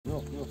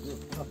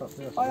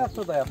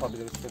Ayakta da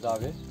yapabiliriz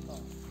tedavi.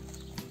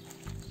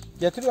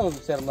 Getiriyor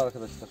musunuz serumlar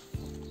arkadaşlar?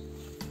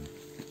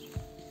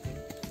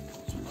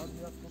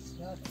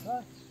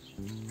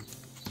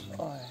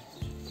 Ay.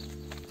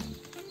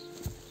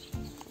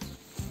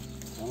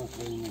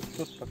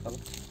 Tut bakalım.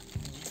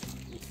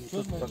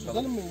 Tut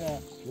bakalım mı ya?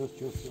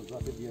 Çöz.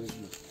 Zaten bir yere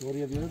gidiyor.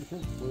 Oraya bir yere düşer.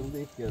 Sonunda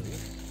ip geldi.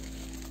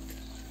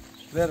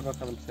 Ver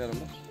bakalım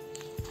serumu.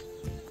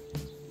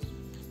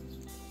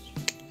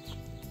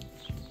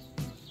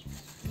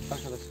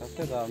 Arkadaşlar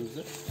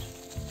tedavimizi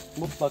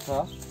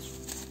mutlaka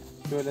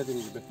söylediğim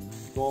gibi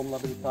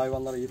doğumla birlikte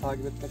hayvanları iyi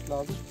takip etmek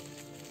lazım.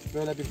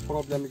 Böyle bir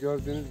problemi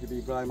gördüğünüz gibi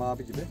İbrahim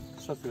abi gibi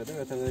kısa sürede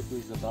veteriner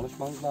hekiminize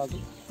danışmanız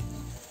lazım.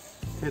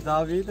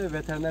 Tedaviyi de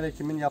veteriner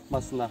hekimin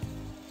yapmasına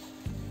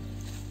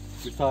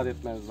müsaade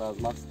etmeniz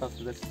lazım. Aksi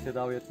takdirde siz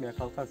tedavi etmeye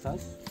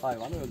kalkarsanız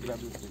hayvanı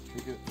öldürebilirsiniz.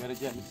 Çünkü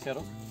vereceğimiz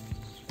serum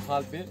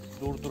kalbi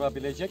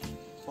durdurabilecek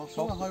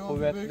çok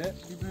kuvvetli.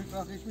 Bir büyük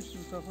rakı içmiş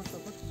gibi sarhoş.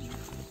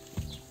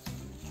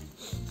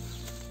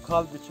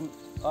 Kalp için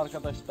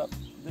arkadaşlar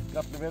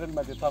dikkatli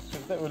verilmediği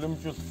takdirde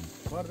ölümcül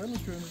Var değil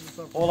mi köyümüzde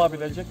sarhoş?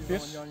 Olabilecek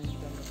bir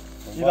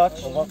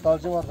ilaç. O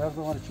bakkalcı var, her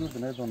zaman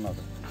içiyordu. Neydi onun adı?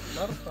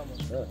 Narız tamam.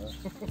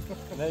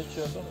 Ne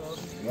içiyordun?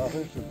 Rakı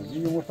içiyordu.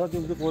 Bir yumurta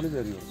dümdük golü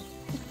veriyordu.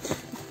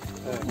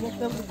 Evet.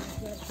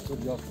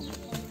 Dur yapsın.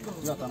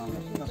 Yat anam.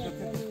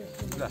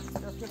 Güzel.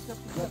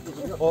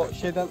 O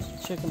şeyden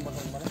çekin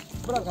bakalım bana.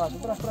 Bırak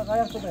abi, bırak.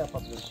 Ayakta da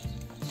yapabiliriz.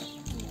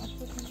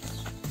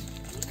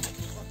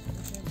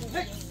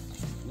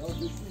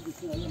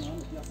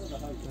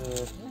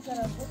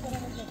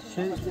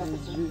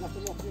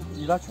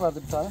 İlaç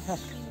vardı bir tane.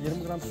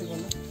 20 gram şey var.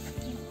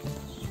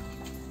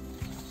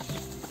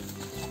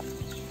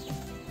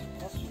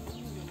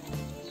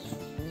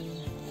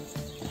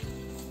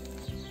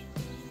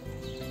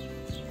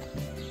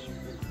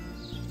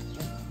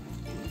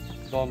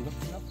 Dondur.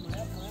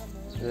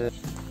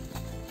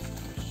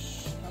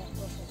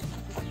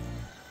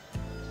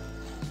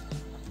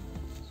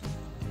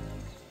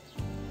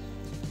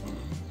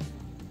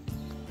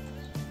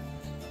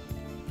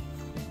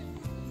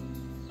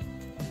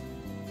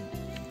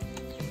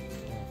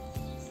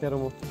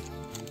 Serumu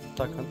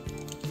takın.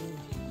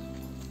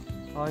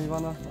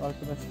 Hayvana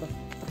arkadaşlar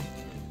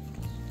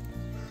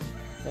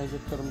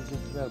enjektörümüzü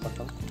ver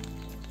bakalım.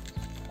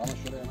 Ama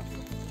şuraya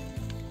nasıl?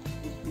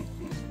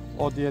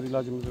 O diğer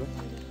ilacımızı ver.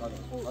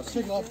 Hadi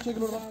çekil abi,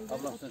 çekil oradan.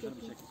 Ablam sen şöyle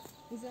bir çekil.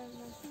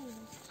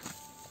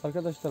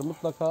 Arkadaşlar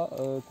mutlaka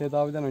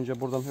tedaviden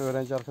önce buradan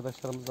öğrenci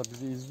arkadaşlarımız da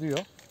bizi izliyor.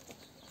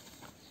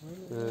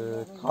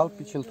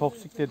 Kalp için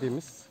toksik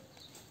dediğimiz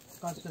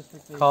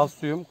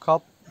kalsiyum,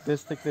 kalp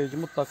destekleyici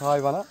mutlaka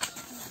hayvana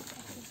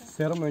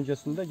serum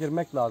öncesinde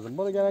girmek lazım.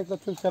 Bunu genellikle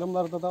tüm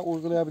serumlarda da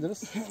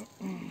uygulayabiliriz.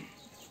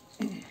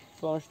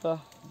 Sonuçta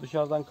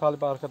dışarıdan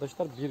kalbe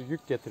arkadaşlar bir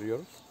yük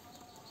getiriyoruz.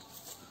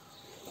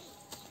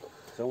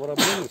 Sen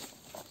vurabilir misin?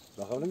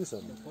 Bakabilir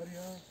misin? Var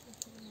ya.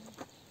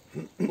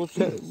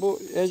 Bu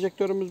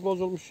enjektörümüz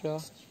bozulmuş ya.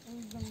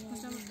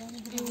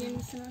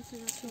 Yenisini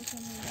açacağız.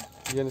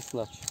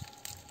 Yenisini aç.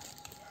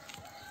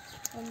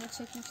 Onunla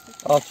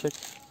çekmiştik. Al çek.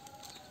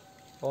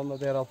 Onunla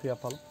diğer altı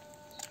yapalım.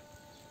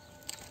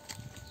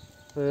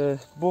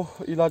 Bu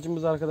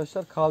ilacımız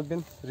arkadaşlar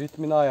kalbin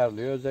ritmini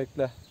ayarlıyor.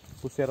 Özellikle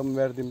bu serumu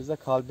verdiğimizde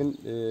kalbin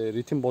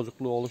ritim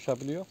bozukluğu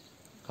oluşabiliyor.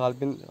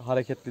 Kalbin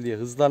hareketliliği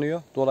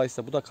hızlanıyor.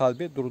 Dolayısıyla bu da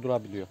kalbi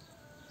durdurabiliyor.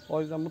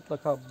 O yüzden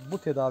mutlaka bu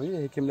tedaviyi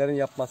hekimlerin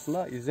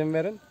yapmasına izin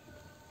verin.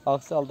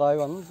 Aksi halde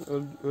hayvanın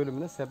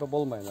ölümüne sebep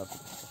olmayın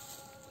arkadaşlar.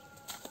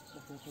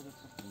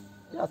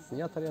 Yatsın,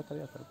 yatar.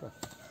 Bırak.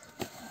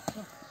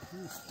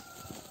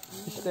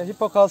 İşte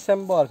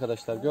hipokalsemi bu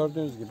arkadaşlar.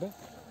 Gördüğünüz gibi.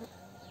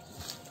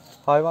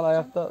 Hayvan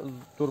ayakta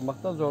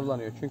durmakta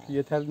zorlanıyor. Çünkü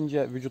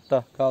yeterince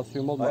vücutta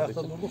kalsiyum olmadığı için.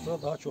 Ayakta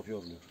durdukça daha çok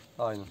yoruluyor.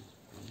 Aynen.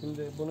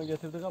 Şimdi bunu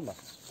getirdik ama.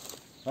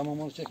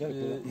 Tamam, onu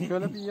çekelim.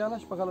 Şöyle bir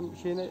yanaş bakalım,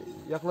 şeyine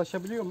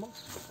yaklaşabiliyor mu?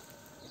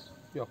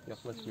 Yok,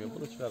 yaklaşmıyor.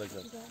 Bunu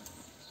çıkaracağız.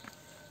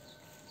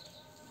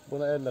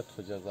 Bunu elle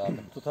tutacağız abi.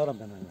 Tutarım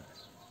ben onu.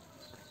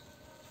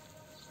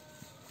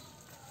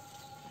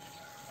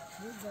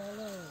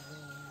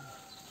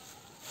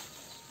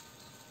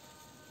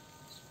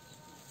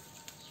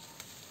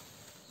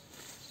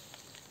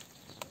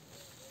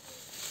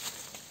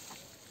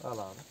 Al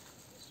abi.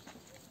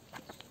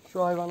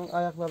 Şu hayvanın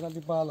ayaklarına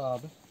bir bağla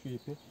abi. Şu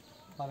ipi.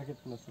 Hareket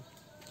etmesin.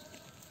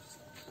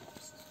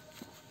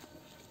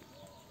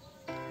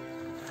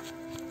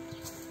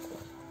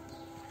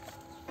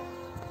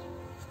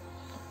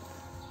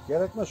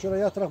 Gerekmez,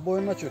 şuraya yatarak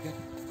boynuna çökün.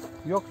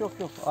 Yok.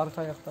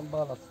 Arka ayaktan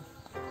bağlasın.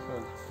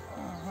 Şöyle.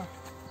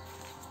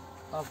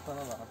 Alttan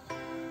al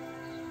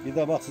abi. Bir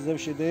de bak, size bir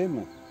şey diyeyim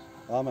mi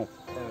Ahmet?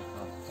 Evet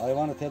abi.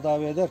 Hayvanı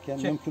tedavi ederken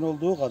Çek. mümkün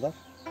olduğu kadar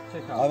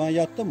Çek abi. hayvan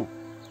yattı mı?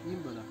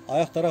 İyiyim böyle.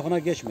 Ayak tarafına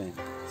geçmeyin.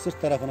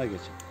 Sırt tarafına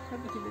geçin.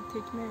 Tabii ki de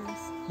tekme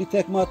yemesin. Bir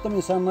tekme attım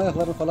insanın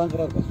ayaklarını falan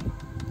kırar bak.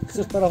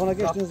 Sırt tarafına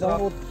geçtiğiniz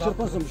zaman o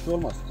çırpınsın, bir şey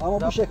olmaz.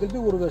 Ama bu şekilde bir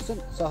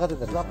vuruversin, sakat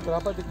eder.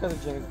 Zaptıraba dikkat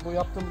edeceksiniz. Bu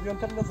yaptığımız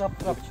yöntem de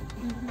zaptırap için.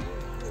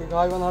 Çünkü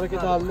hayvan hareket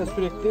halinde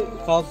sürekli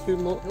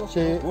kalsiyumu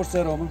Vur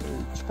serumu.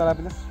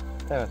 çıkarabilir.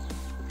 Evet.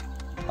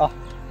 Al.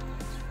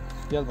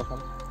 Gel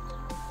bakalım.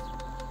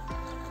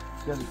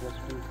 Gel.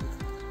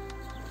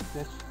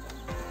 Geç.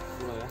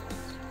 Buraya.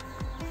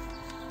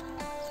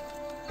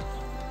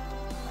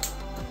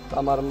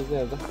 Damarımız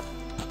nerede?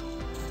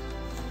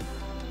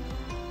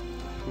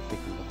 Bu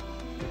şekilde.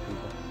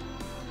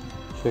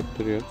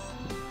 Söktürüyoruz.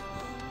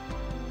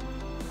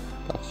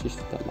 Bak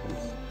şişti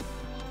damarımız.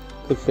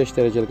 45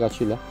 derecelik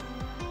açıyla.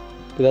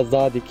 Biraz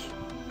daha dik.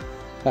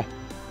 Heh.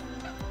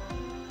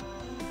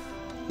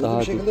 Daha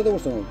bir şekilde de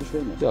vursan olur. Bir şey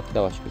olmaz. Yok,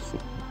 yavaş kırsın.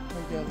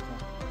 Geldi.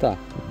 Tamam.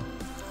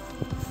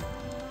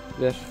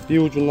 Ver.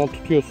 Bir ucundan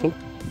tutuyorsun.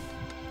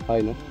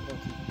 Aynen.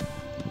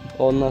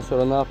 Ondan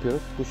sonra ne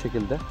yapıyoruz? Bu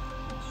şekilde.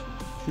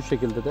 Şu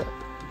şekilde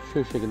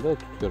de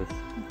tutuyoruz.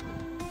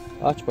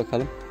 Aç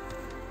bakalım.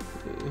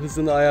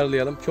 Hızını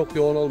ayarlayalım. Çok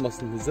yoğun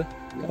olmasın hızı.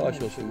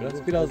 Yavaş olsun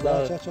biraz. Biraz daha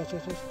Aç.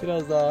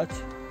 Biraz daha aç.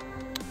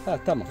 Ha,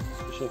 tamam.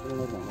 Bu şekilde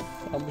normal.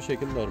 Tamam, bu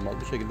şekilde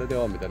normal. Bu şekilde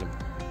devam edelim.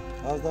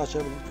 Az daha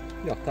açabilirim.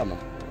 Yok, tamam.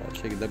 Bu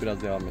şekilde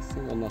biraz devam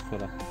etsin. Ondan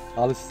sonra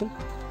alışsın.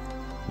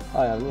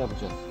 Ayarını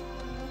yapacağız.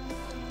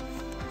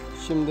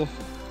 Şimdi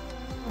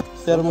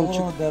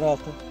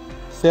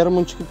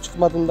serumun çıkıp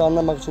çıkmadığını da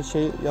anlamak için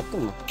şey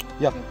yaptın mı?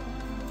 Yap.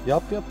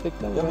 Yap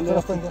bekleme. Gel bu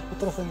taraftan gel. Bu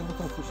taraftan.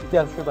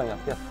 Gel şuradan yap.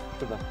 Gel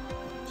şuradan.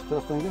 Şu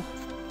taraftan gel.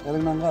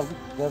 Elinden kaldır.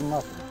 Derini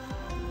at.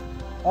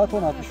 At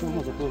onu at. Bir şey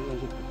olmaz.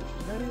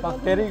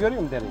 Bak, deriyi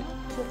görüyor musun, deriyi?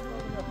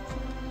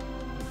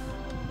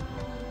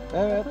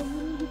 Evet.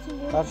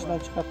 Karşıdan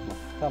çıkartma.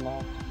 Tamam.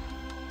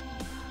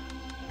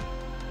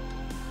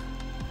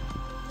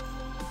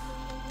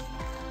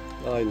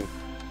 Aynen.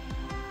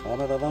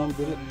 Ahmet adamın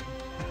biri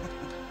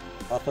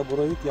ata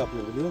burayı yük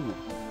yapıyor biliyor musun?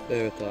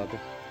 Evet abi.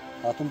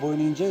 Atın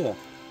boynu ince ya.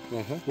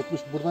 Hı.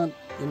 Tutmuş buradan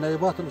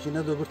ineği batırmış,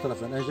 ineği de öbür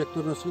taraftan.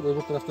 Enjektörden sıkıyor,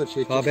 öbür taraftan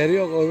şey. Haberi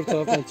yok, öbür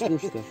taraftan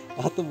çıkmıştı.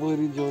 Atın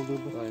boynu ince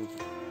olduğunda. Aynen.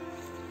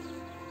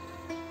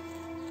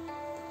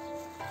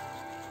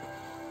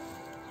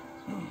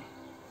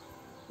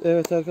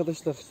 Evet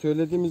arkadaşlar,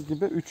 söylediğimiz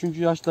gibi 3.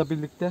 yaşla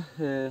birlikte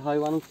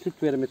hayvanın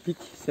süt verimi pik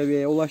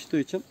seviyeye ulaştığı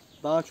için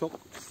daha çok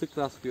sık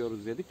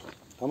rastlıyoruz dedik.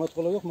 Ahmet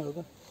kola yok mu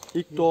orada?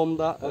 İlk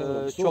doğumda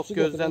çok su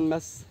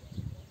gözlenmez.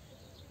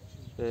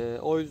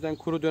 O yüzden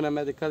kuru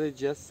döneme dikkat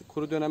edeceğiz.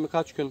 Kuru dönemi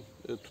kaç gün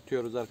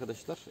tutuyoruz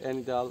arkadaşlar? En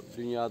ideal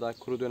dünyada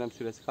kuru dönem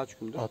süresi kaç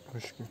gündür?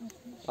 60 gün.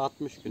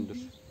 60 gündür.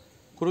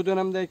 Kuru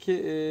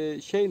dönemdeki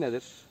şey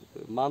nedir?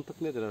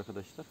 Mantık nedir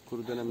arkadaşlar?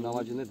 Kuru dönemin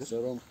amacı nedir?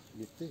 Serum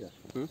gitti ya.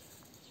 Hı?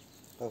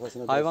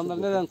 dersi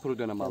Hayvanlar neden kuru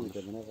dönem alır?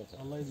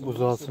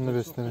 Buzağısını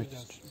beslemek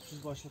için.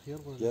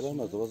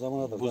 Gelemez o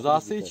zamana da.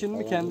 Buzağısı için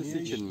mi, kendisi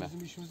için mi?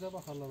 Bizim işimize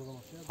bakarlar o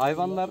zaman.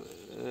 Hayvanlar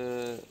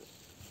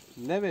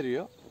ne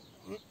veriyor?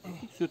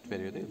 Süt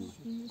veriyor değil mi?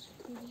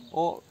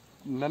 O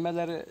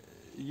memeleri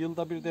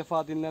yılda bir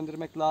defa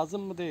dinlendirmek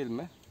lazım mı değil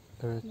mi?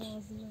 Evet.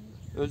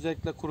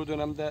 Özellikle kuru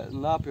dönemde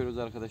ne yapıyoruz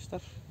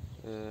arkadaşlar?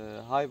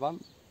 Hayvan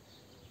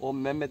o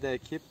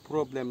memedeki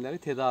problemleri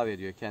tedavi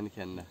ediyor kendi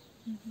kendine.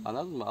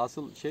 Anladın mı?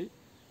 Asıl şey,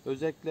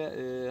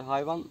 özellikle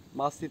hayvan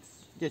mastit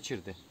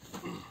geçirdi.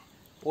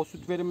 O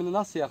süt verimini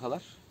nasıl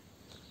yakalar?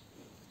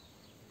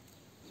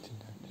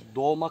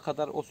 Doğuma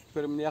kadar o süt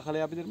verimini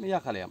yakalayabilir mi?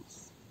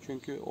 Yakalayamaz.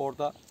 Çünkü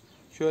orada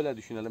şöyle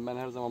düşünelim, ben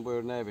her zaman bu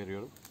örneği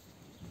veriyorum.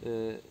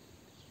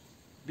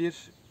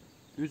 Bir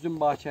üzüm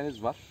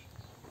bahçeniz var.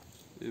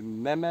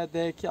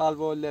 Memedeki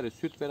alveolleri,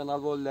 süt veren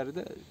alveolleri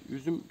de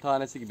üzüm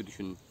tanesi gibi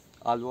düşünün.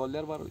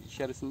 Alveoller var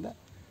içerisinde.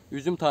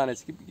 Üzüm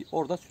tanesi gibi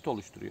orada süt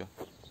oluşturuyor.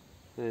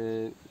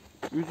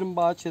 Üzüm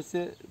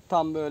bahçesi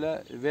tam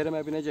böyle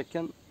verime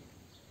binecekken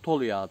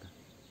tolu yağdı.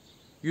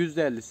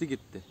 %50'si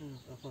gitti.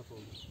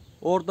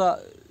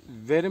 Orada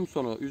verim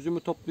sonu üzümü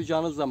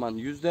toplayacağınız zaman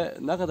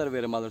ne kadar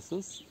verim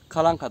alırsınız?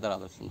 Kalan kadar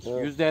alırsınız.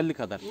 Evet. %50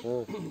 kadar.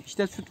 Evet.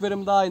 İşte süt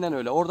verim de aynen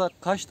öyle. Orada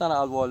kaç tane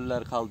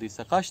alveoller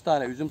kaldıysa, kaç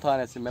tane üzüm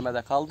tanesi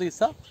memede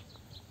kaldıysa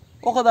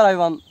o kadar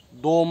hayvan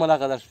doğumuna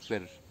kadar süt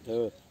verir.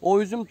 Evet.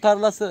 O üzüm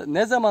tarlası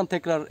ne zaman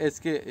tekrar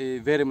eski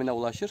verimine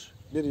ulaşır?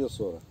 1 yıl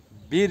sonra.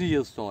 1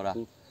 yıl sonra.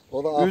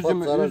 O da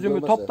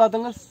Üzümü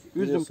topladınız.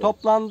 Üzüm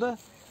toplandı.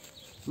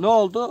 Ne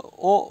oldu?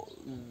 O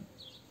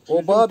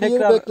bağ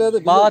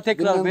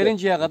tekrar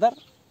verinceye kadar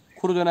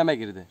kuru döneme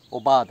girdi.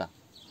 O bağda.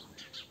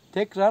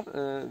 Tekrar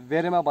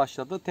verime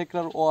başladı.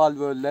 Tekrar o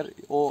alveoller,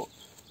 o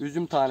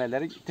üzüm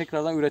taneleri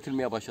tekrardan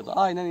üretilmeye başladı.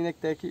 Aynen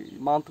inekteki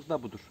mantık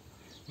da budur.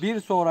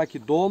 Bir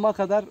sonraki doğuma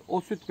kadar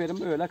o süt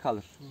verimi öyle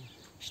kalır.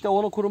 İşte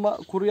onu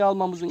kuruya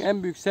almamızın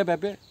en büyük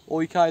sebebi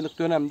o 2 aylık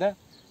dönemde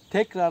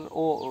tekrar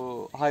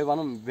o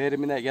hayvanın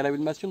verimine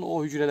gelebilmesi için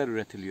o hücreler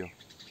üretiliyor.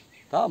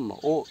 Tamam mı?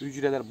 O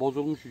hücreler,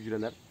 bozulmuş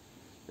hücreler,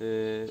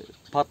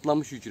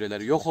 patlamış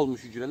hücreler, yok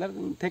olmuş hücreler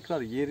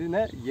tekrar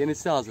yerine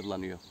yenisi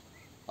hazırlanıyor.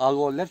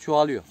 Alveoller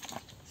çoğalıyor.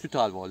 Süt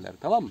alveolleri,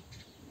 tamam mı?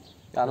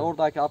 Yani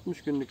oradaki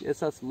 60 günlük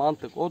esas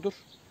mantık odur.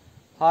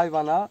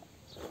 Hayvana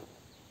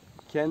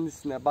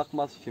kendisine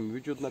bakması için,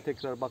 vücuduna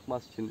tekrar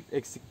bakması için,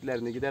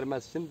 eksiklerini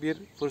gidermesi için bir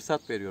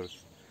fırsat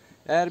veriyoruz.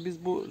 Eğer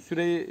biz bu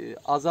süreyi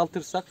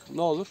azaltırsak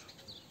ne olur?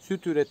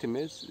 süt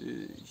üretimi,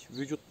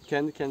 vücut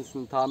kendi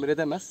kendisini tamir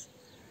edemez.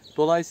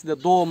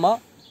 Dolayısıyla doğuma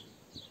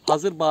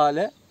hazır bir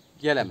hale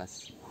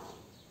gelemez.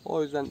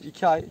 O yüzden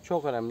 2 ay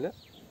çok önemli.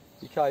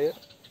 2 ayı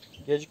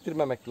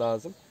geciktirmemek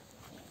lazım.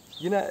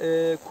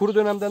 Yine kuru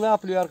dönemde ne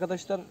yapılıyor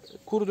arkadaşlar?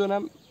 Kuru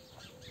dönem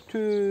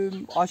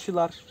tüm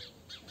aşılar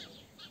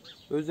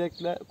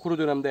özellikle kuru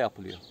dönemde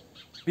yapılıyor.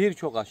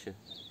 Birçok aşı.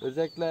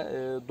 Özellikle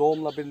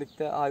doğumla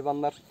birlikte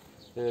hayvanlar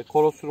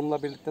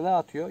kolostrumla birlikte ne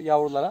atıyor?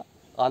 Yavrulara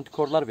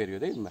antikorlar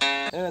veriyor değil mi?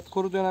 Evet,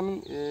 kuru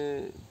dönemin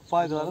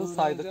faydalarını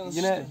saydık.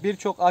 Yine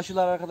birçok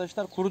aşılar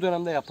arkadaşlar kuru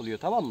dönemde yapılıyor,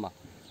 tamam mı?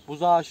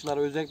 Buzağı aşıları,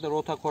 özellikle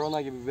rota,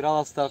 korona gibi viral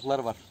hastalıklar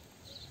var.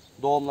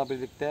 Doğumla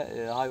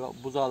birlikte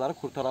buzağları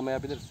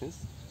kurtaramayabilirsiniz.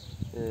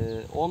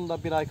 Onu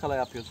da 1 ay kala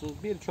yapıyorsunuz.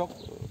 Birçok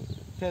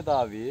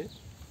tedaviyi,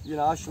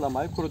 yine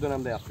aşılamayı kuru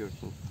dönemde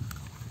yapıyorsunuz.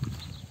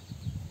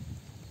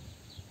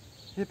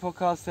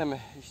 Hipokalsemi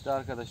işte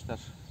arkadaşlar.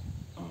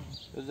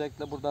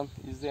 Özellikle buradan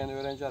izleyen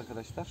öğrenci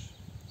arkadaşlar,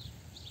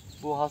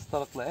 bu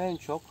hastalıkla en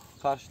çok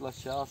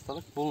karşılaşacağı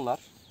hastalık bunlar.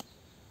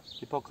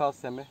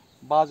 Hipokalsemi.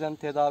 Bazen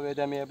tedavi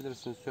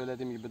edemeyebilirsiniz.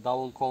 Söylediğim gibi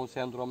Down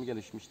sendromu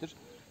gelişmiştir.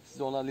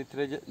 Siz ona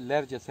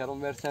litrelerce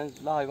serum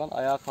verseniz bile hayvan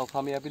ayağa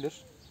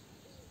kalkamayabilir.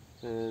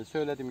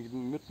 Söylediğim gibi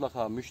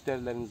mutlaka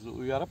müşterilerinizi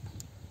uyarıp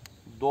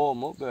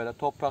doğumu böyle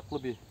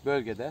topraklı bir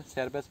bölgede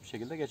serbest bir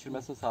şekilde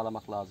geçirmesini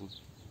sağlamak lazım.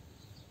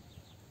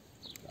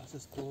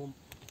 Esas doğum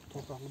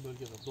topraklı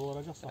bölgede.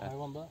 Doğuracaksa evet,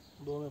 hayvan da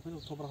doğum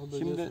yapacak topraklı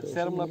bölgede. Şimdi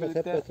serumla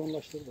birlikte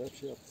betonlaştırdı, hep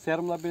şey yaptı.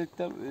 Serumla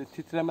birlikte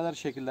titremeler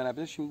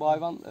şekillenebilir. Şimdi bu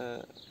hayvan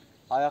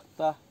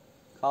ayakta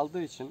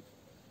kaldığı için,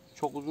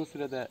 çok uzun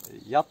sürede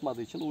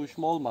yatmadığı için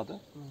uyuşma olmadı.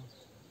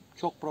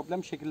 Çok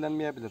problem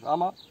şekillenmeyebilir.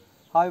 Ama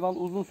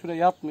hayvan uzun süre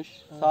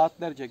yatmış,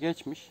 saatlerce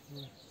geçmiş.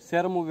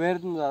 Serumu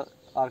verdiğinde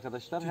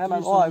arkadaşlar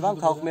hemen o hayvan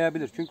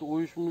kalkmayabilir. Çünkü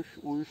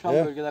uyuşan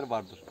bölgeler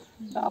vardır.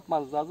 Ne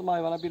yapmanız lazım?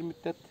 Hayvana bir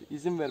müddet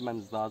izin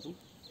vermeniz lazım.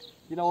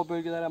 Yine o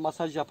bölgelere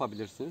masaj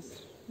yapabilirsiniz.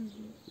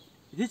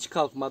 Hiç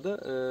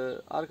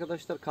kalkmadı.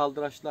 Arkadaşlar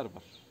kaldıraçlar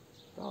var.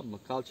 Tamam mı?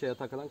 Kalçaya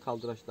takılan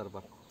kaldıraçlar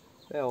var.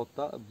 Veyahut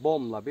da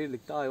bomla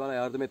birlikte hayvana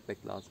yardım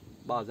etmek lazım.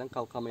 Bazen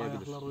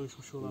kalkamayabilir. Ayaklar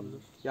uyuşmuş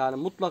olabilir. Yani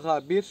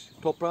mutlaka bir,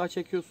 toprağa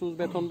çekiyorsunuz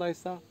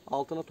betondaysa,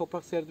 altına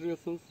toprak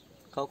serdiriyorsunuz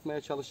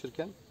kalkmaya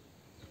çalışırken.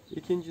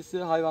 İkincisi,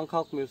 hayvan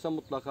kalkmıyorsa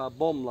mutlaka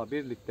bomla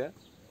birlikte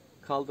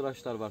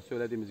kaldıraçlar var,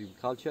 söylediğimiz gibi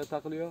kalçaya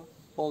takılıyor.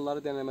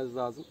 Onları denemeniz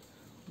lazım.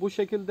 Bu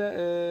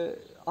şekilde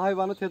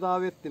hayvanı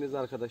tedavi ettiniz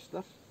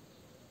arkadaşlar.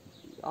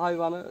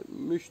 Hayvanı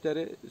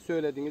müşteri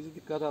söylediğinizi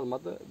dikkate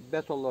almadı.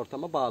 Betonlu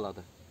ortama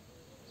bağladı.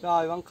 Ve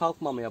hayvan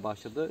kalkmamaya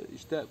başladı.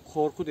 İşte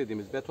korku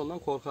dediğimiz, betondan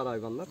korkar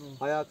hayvanlar.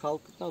 Ayağa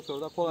kalktıktan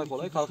sonra da kolay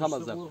kolay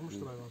kalkamazlar.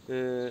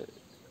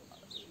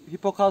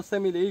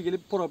 Hipokalsemi ile ilgili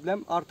bir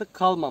problem artık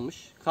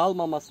kalmamış.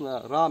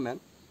 Kalmamasına rağmen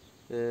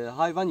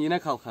hayvan yine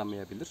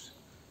kalkamayabilir.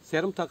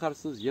 Serum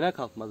takarsınız, yine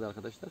kalkmaz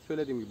arkadaşlar.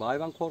 Söylediğim gibi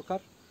hayvan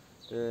korkar.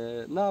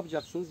 Ne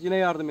yapacaksınız? Yine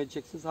yardım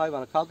edeceksiniz.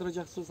 Hayvanı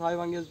kaldıracaksınız.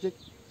 Hayvan gezecek.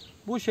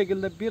 Bu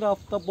şekilde 1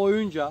 hafta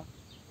boyunca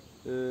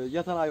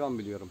yatan hayvan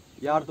biliyorum.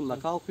 Yardımla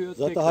kalkıyor.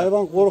 Zaten tekrar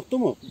hayvan korktu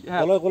mu?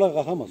 Kolay kolay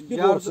kalkamaz.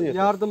 Bir korksun yeter.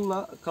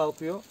 Yardımla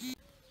kalkıyor.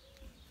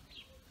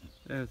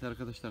 Evet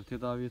arkadaşlar,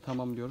 tedaviyi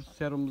tamamlıyoruz.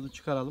 Serumumuzu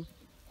çıkaralım.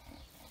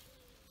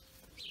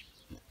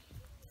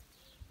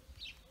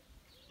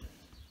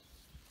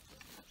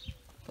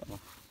 Tamam.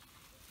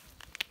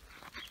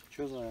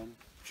 Çöz ayağını.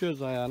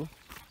 Çöz ayağını.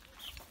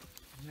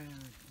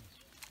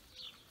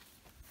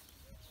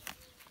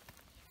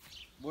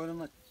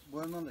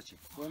 Boynundan da çek.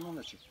 Boynundan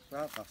da çek.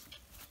 Rahat kalsın.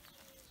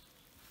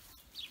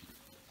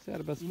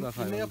 Serbest bırak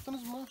İğne hayvanı.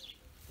 yaptınız mı?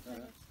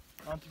 Evet.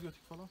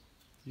 Antibiyotik falan.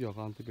 Yok,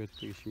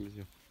 antibiyotik işimiz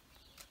yok.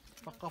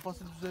 Bak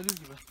kafası düzeliyor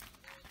gibi.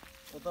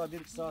 O da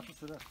 1-2 saati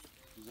sürer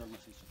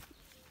düzelmesi için.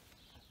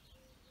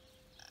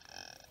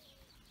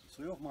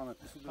 Su yok mu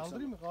Ahmet? Bir su döksen.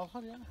 Kaldırayım mı?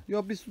 Kalkar ya.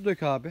 Yok, bir su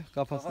dök abi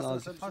kafasına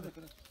az. Hadi.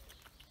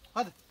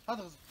 Hadi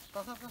kızım.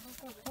 Kalk.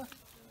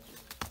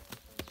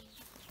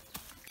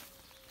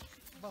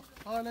 Bak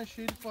halen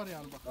şeylik var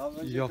yani bak.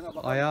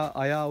 Yok,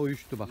 ayağı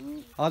uyuştu bak.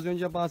 Az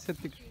önce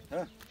bahsettik.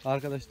 He.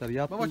 Arkadaşlar Baba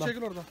yattığında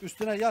çekil oradan.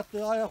 Üstüne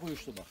yattığı ayak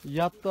uyuştu bak.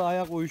 yattığı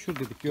ayak uyuşur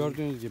dedik,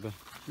 gördüğünüz gibi.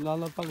 Şimdi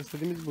anlatmak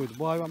istediğimiz buydu.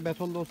 Bu hayvan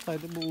betonda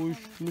olsaydı bu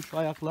uyuşmuş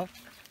ayakla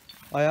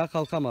ayağa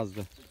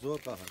kalkamazdı. Zor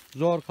kalkar.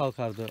 Zor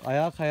kalkardı.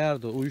 Ayağı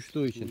kayardı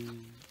uyuştuğu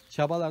için.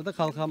 Çabalarda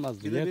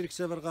kalkamazdı. Bir de 1-2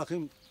 sefer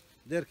kalkayım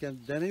derken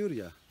deniyor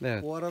ya.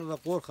 Evet. O arada da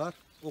korkar.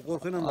 O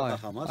korkuyla da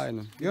kalkamaz.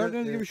 Aynen. Bir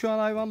Gördüğünüz de, gibi şu an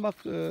hayvan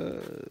bak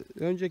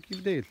önceki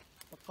gibi değil.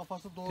 Bak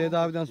kafası doğru.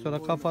 Tedaviden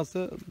sonra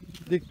kafası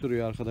dik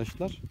duruyor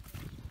arkadaşlar.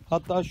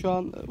 Hatta şu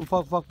an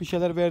ufak bir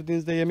şeyler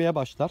verdiğinizde yemeye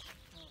başlar.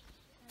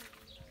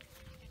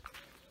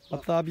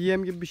 Hatta bir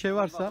yem gibi bir şey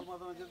varsa.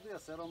 Bakılmadan önce dedi ya,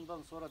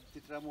 serumdan sonra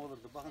titreme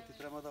olurdu. Bakın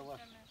titreme de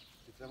var.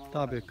 Titreme var.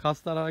 Tabii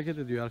kaslar hareket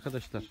ediyor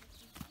arkadaşlar.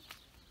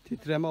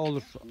 Titreme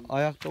olur.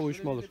 Ayakta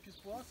uyuşma olur.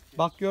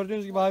 Bak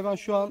gördüğünüz gibi hayvan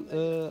şu an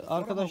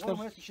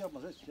arkadaşlar, Hiçbir şey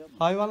yapmaz.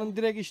 hayvanın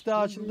direkt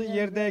iştahı açıldı.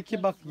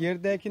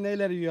 Yerdeki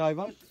neyleri yiyor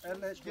hayvan?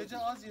 Gece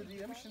az yedi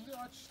yemiş şimdi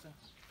aç işte.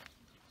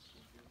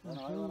 Ben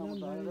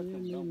hayvanımı dair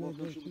ettim. Ben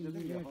korkuyorum şimdi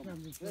dedim ya.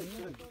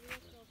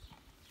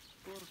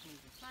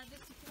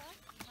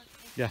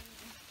 Gel.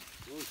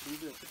 O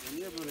şimdi o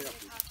niye böyle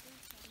yapıyor?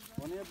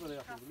 O niye böyle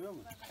yapıyor biliyor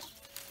musun?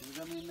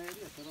 Şimdi de inne yedi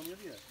ya, serum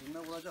yedi ya. İnne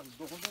vuracak.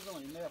 Dokunduğu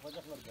zaman inne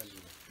yapacaklar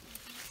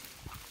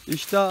belli.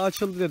 İştah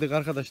açıldı dedik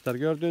arkadaşlar.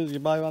 Gördüğünüz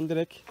gibi hayvan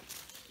direkt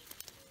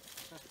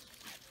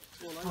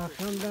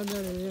Akşamdan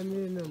beri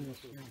yemeğini almış.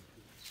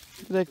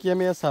 direkt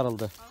yemeğe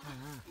sarıldı.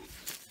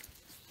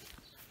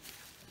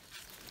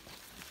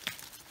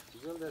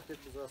 Güzel de erkek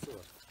buzağısı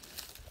var.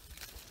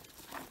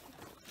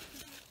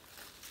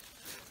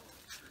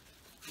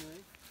 Ne?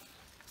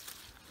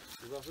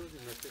 Buzağısı değil mi?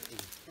 Erkek mi?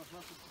 Bak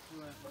nasıl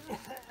tutuyor ayakları.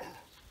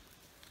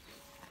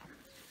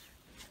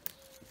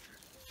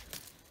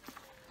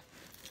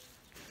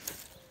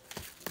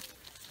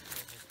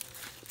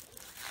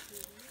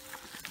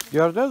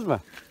 Gördünüz mü?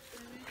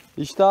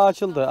 İştah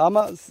açıldı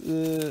ama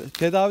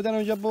tedaviden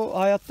önce bu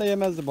hayatta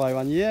yemezdi bu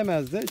hayvan.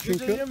 Yiyemezdi. Gece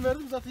Çünkü yem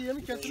verdim zaten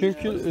yemi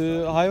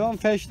kesildi. hayvan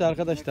felçti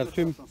arkadaşlar.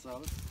 Tüm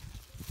Soldan.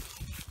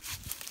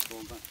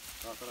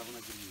 Sağ tarafına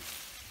girmiyor.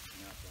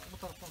 Bu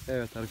taraftan.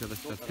 evet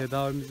arkadaşlar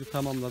tedavimizi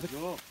tamamladık.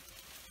 Yok.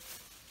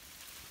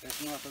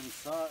 Esnafın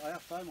sağ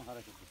ayak daima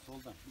hareketli.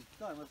 Soldan.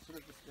 Daima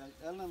sürekli yani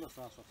elle de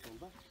sağ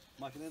soldan.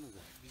 Makineyle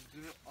de.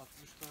 Bizde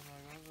 60 tane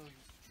hayvan var.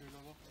 Şöyle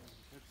bak.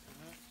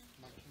 Hepsine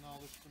makine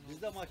alışkın.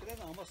 Bizde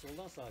makineyle ama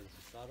soldan sağa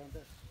gidiyor. Sağdan da.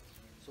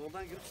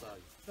 Soldan girip sağa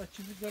gidiyor. Ya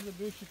çiftliklerde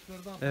büyük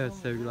çiftliklerden. Evet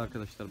sevgili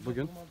arkadaşlar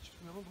bugün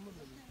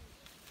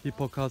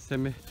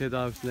hipokalsemi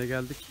tedavisine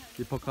geldik.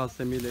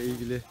 Hipokalsemi ile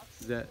ilgili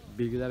size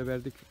bilgiler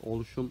verdik.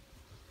 Oluşum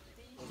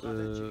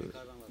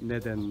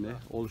nedenini,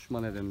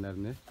 oluşma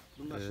nedenlerini,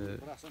 Bunlar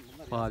şimdi bıraksan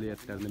bunlar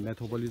faaliyetlerini,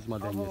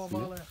 metabolizma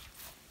dengesini,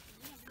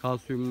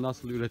 kalsiyumun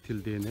nasıl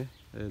üretildiğini,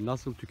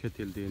 nasıl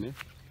tüketildiğini,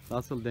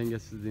 nasıl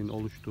dengesizliğin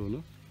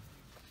oluştuğunu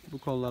bu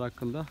konular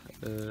hakkında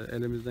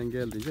elimizden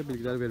geldiğince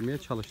bilgiler vermeye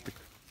çalıştık.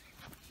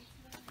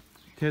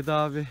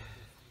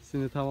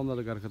 Tedavisini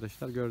tamamladık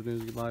arkadaşlar.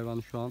 Gördüğünüz gibi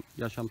hayvanın şu an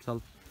yaşamsal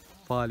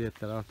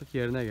faaliyetleri artık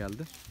yerine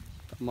geldi.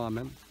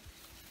 Tamamen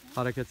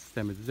hareket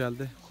sistemi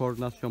düzeldi.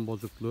 Koordinasyon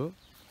bozukluğu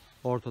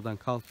ortadan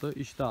kalktı.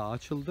 İştah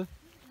açıldı.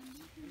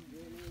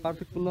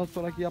 Artık bundan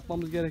sonraki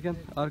yapmamız gereken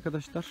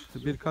arkadaşlar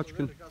birkaç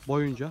gün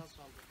boyunca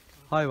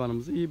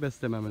hayvanımızı iyi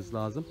beslememiz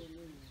lazım.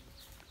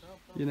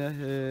 Yine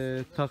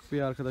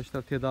takviye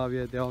arkadaşlar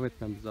tedaviye devam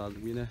etmemiz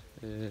lazım. Yine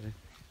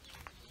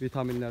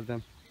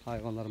vitaminlerden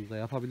hayvanlarımıza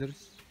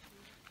yapabiliriz.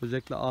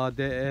 Özellikle A,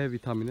 D, E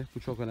vitamini bu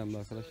çok önemli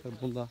arkadaşlar.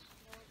 Bunu da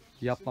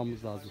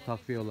yapmamız lazım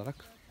takviye olarak.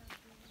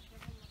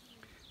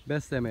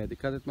 Beslemeye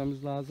dikkat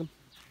etmemiz lazım.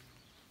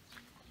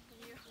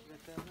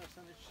 Veteriner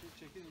sen hiç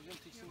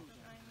çekilmeyeceksin,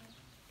 tiksinmeyeceksin.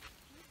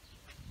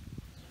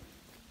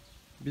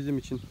 Bizim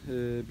için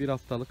bir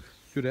haftalık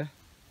süre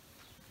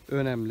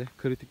önemli,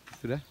 kritik bir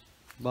süre.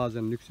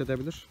 Bazen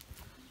nüksedebilir.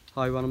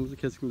 Hayvanımızı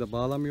kesinlikle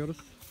bağlamıyoruz.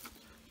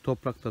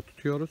 Toprakta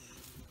tutuyoruz.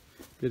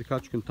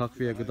 Birkaç gün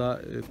takviye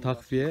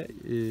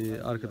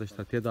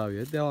arkadaşlar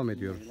tedaviye devam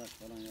ediyoruz. ilaç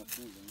falan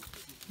yaptığınız zaman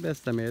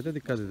Beslemeye de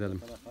dikkat edelim.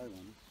 taraf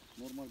hayvanı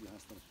normal bir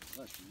hastalık.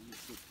 Kaçtığında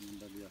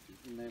hissettiğinde bir yapıyor.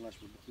 İnne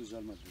ilaç bulduk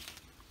düzelmez diyor.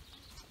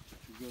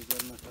 Şu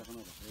gözlerinin etrafına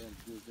bak. Eğer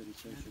gözleri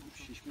içeri çöküp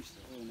şişmişse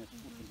öyle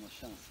oturma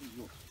şansı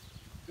yok.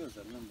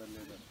 Gözlerinden belli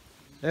eder.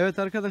 Evet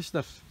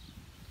arkadaşlar.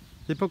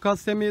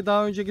 Hipokalsemiye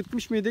daha önce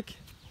gitmiş miydik?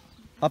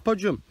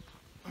 Apocuğum.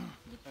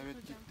 Evet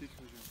gittik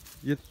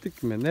hocam.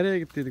 Gittik mi? Nereye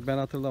gittiydik ben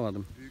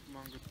hatırlamadım. Büyük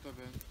Mangırt'ta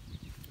ben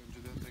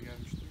önceden de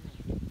gelmiştim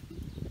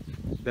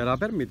ya.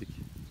 Beraber miydik?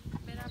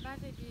 Beraber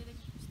de bir yere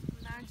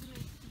gitmiştik.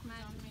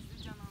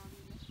 Mert'le Can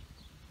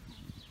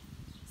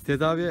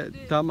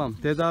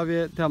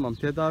abiyle.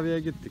 Tedaviye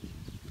gittik.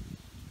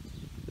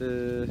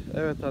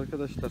 Evet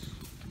arkadaşlar.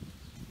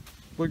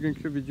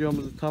 Bugünkü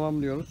videomuzu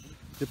tamamlıyoruz.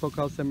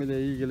 Hipokalsemi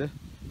ile ilgili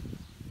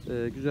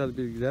güzel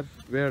bilgiler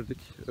verdik.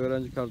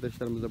 Öğrenci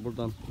kardeşlerimiz de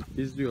buradan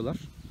izliyorlar.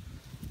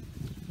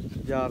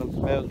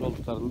 Yarın mezun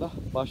olduklarında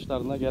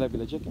başlarına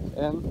gelebilecek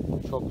en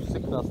çok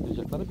sık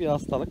rastlayacakları bir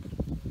hastalık.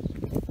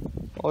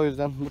 O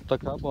yüzden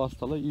mutlaka bu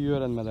hastalığı iyi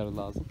öğrenmeleri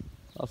lazım.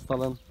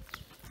 Hastalığın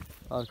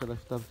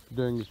arkadaşlar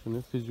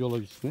döngüsünü,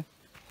 fizyolojisini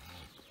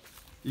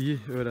iyi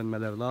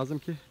öğrenmeleri lazım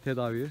ki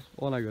tedaviyi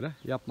ona göre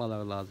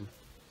yapmaları lazım.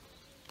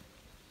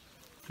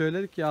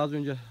 Söyledik ya az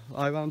önce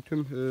hayvanın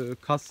tüm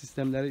kas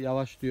sistemleri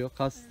yavaşlıyor,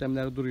 kas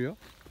sistemleri duruyor.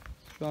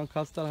 Şu an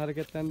kaslar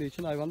hareketlendiği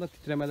için hayvanda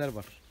titremeler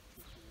var.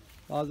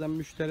 Bazen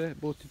müşteri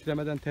bu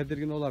titremeden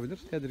tedirgin olabilir.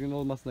 Tedirgin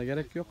olmasına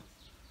gerek yok.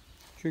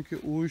 Çünkü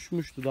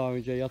uyuşmuştu daha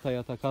önce yata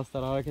yata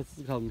kaslar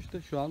hareketsiz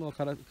kalmıştı. Şu an o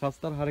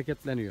kaslar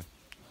hareketleniyor.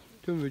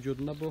 Tüm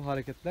vücudunda bu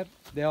hareketler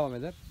devam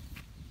eder.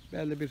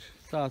 Belli bir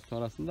saat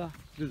sonrasında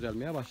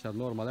düzelmeye başlar.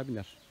 Normale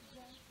biner.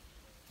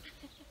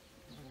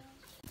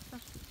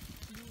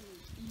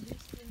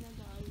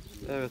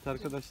 Evet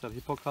arkadaşlar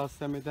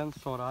hipokalsemiden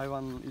sonra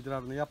hayvanın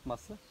idrarını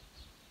yapması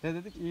ne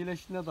dedik?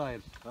 İyileştiğine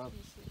dair.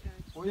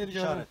 O Bir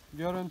işaret.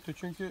 görüntü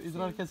çünkü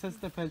idrar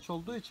kesesi de felç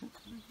olduğu için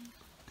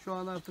şu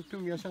an artık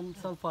tüm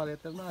yaşamsal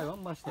faaliyetlerine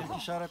hayvan başladı.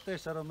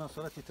 İşaretteyse ondan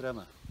sonra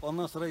titreme.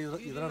 Ondan sonra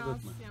idrar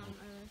dökme.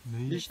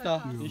 Evet.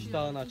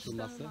 İştahın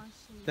açılması,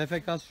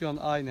 defekasyon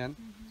aynen.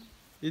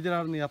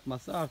 idrarını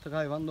yapması artık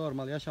hayvan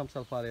normal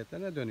yaşamsal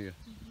faaliyetlerine dönüyor.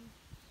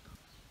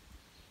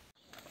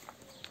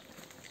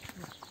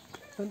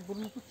 Sen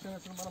burnunu tut,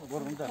 çenesini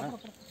bana bak.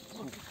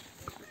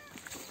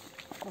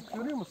 Bak,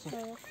 görüyor musun?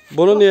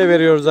 Bunu niye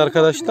veriyoruz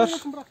arkadaşlar?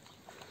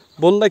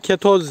 Bunu da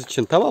ketoz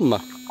için, tamam mı?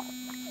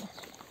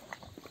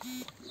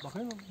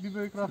 Bakayım bir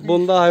büyük rafı.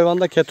 Bunda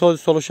hayvanda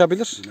ketozis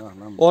oluşabilir.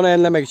 Onu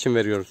önlemek için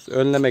veriyoruz.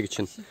 Önlemek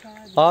için.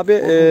 Abi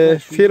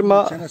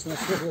firma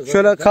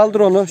şöyle kaldır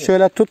onu,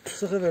 şöyle tut.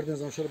 Sıkı verdiğiniz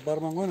zaman şöyle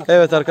parmağını oynat.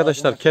 Evet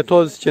arkadaşlar,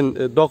 ketoz için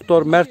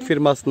Doktor Mert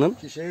firmasının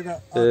Şeyi de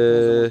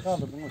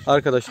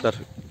arkadaşlar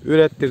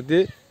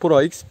ürettirdiği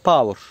Pro X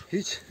Power.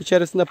 hiç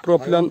İçerisinde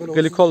propilen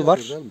glikol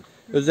var.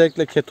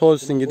 Özellikle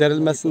ketozin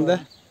giderilmesinde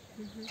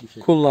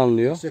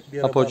kullanılıyor.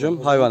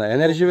 Apocum hayvana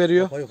enerji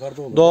veriyor.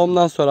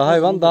 Doğumdan sonra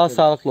hayvan daha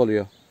sağlıklı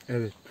oluyor.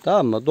 Evet.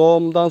 Tamam mı?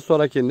 Doğumdan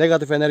sonraki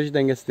negatif enerji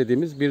dengesi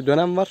dediğimiz bir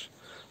dönem var.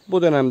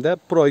 Bu dönemde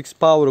Pro X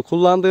Power'ı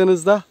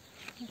kullandığınızda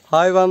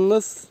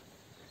hayvanınız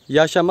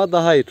yaşama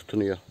daha iyi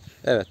tutunuyor.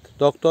 Evet.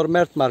 Doktor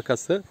Mert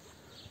markası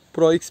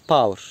Pro X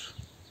Power.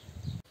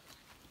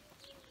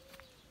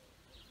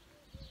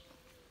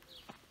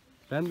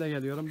 Ben de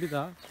geliyorum bir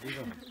daha.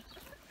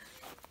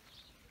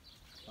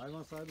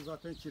 Hayvan sahibi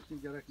zaten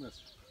çirkin gerekmez.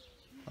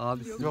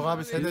 Abi Yok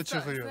abi sen de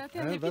çıkıyor.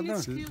 Zaten He, ben de mi?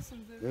 hepiniz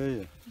çıkıyorsunuz. Evet.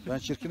 İyi. Ben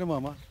çirkinim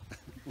ama.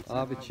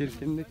 Abi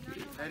çirkinlik.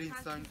 Her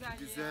insan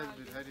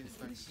güzeldir. Her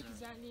insan güzel.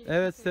 Güzelliği.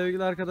 Evet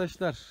sevgili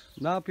arkadaşlar,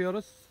 ne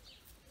yapıyoruz?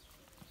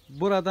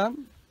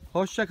 Buradan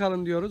hoşça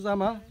kalın diyoruz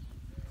ama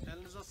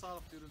Elinize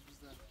sağlık diyoruz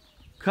bizden.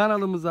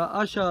 kanalımıza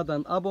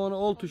aşağıdan abone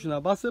ol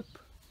tuşuna basıp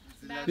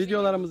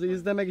videolarımızı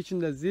izlemek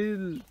için de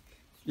zil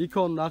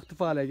ikonunu aktif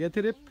hale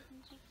getirip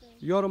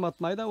yorum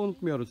atmayı da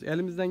unutmuyoruz.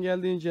 Elimizden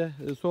geldiğince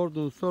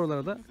sorduğunuz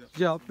sorulara da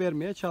cevap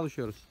vermeye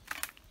çalışıyoruz.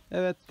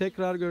 Evet,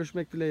 tekrar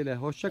görüşmek dileğiyle.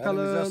 Hoşça Elinize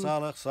kalın.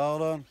 sağlık. Sağ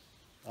olun.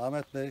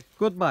 Ahmet Bey.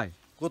 Goodbye.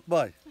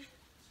 Goodbye.